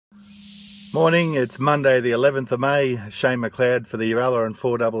Morning, it's Monday the 11th of May. Shane McLeod for the Uralla and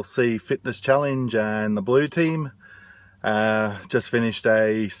 4CC Fitness Challenge and the Blue Team. Just finished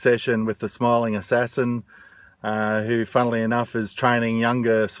a session with the Smiling Assassin, who funnily enough is training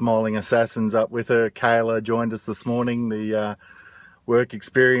younger Smiling Assassins up with her. Kayla joined us this morning, the work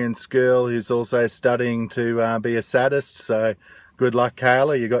experience girl who's also studying to be a sadist. So good luck,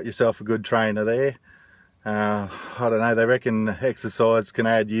 Kayla, you got yourself a good trainer there. I don't know, they reckon exercise can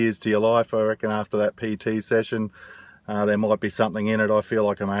add years to your life. I reckon after that PT session there might be something in it. I feel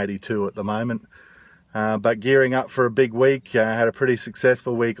like I'm 82 at the moment, but gearing up for a big week. Had a pretty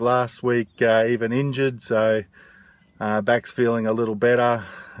successful week last week, even injured, so back's feeling a little better.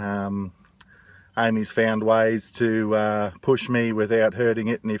 Amy's found ways to push me without hurting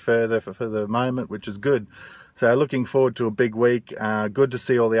it any further for the moment, which is good. So looking forward to a big week. Good to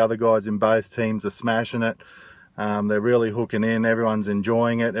see all the other guys in both teams are smashing it. They're really hooking in. Everyone's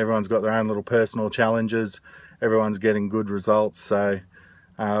enjoying it. Everyone's got their own little personal challenges. Everyone's getting good results. So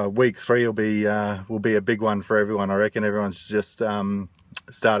week 3 will be a big one for everyone. I reckon everyone's just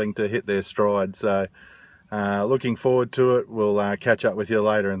starting to hit their stride. So looking forward to it. We'll catch up with you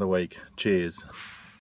later in the week. Cheers.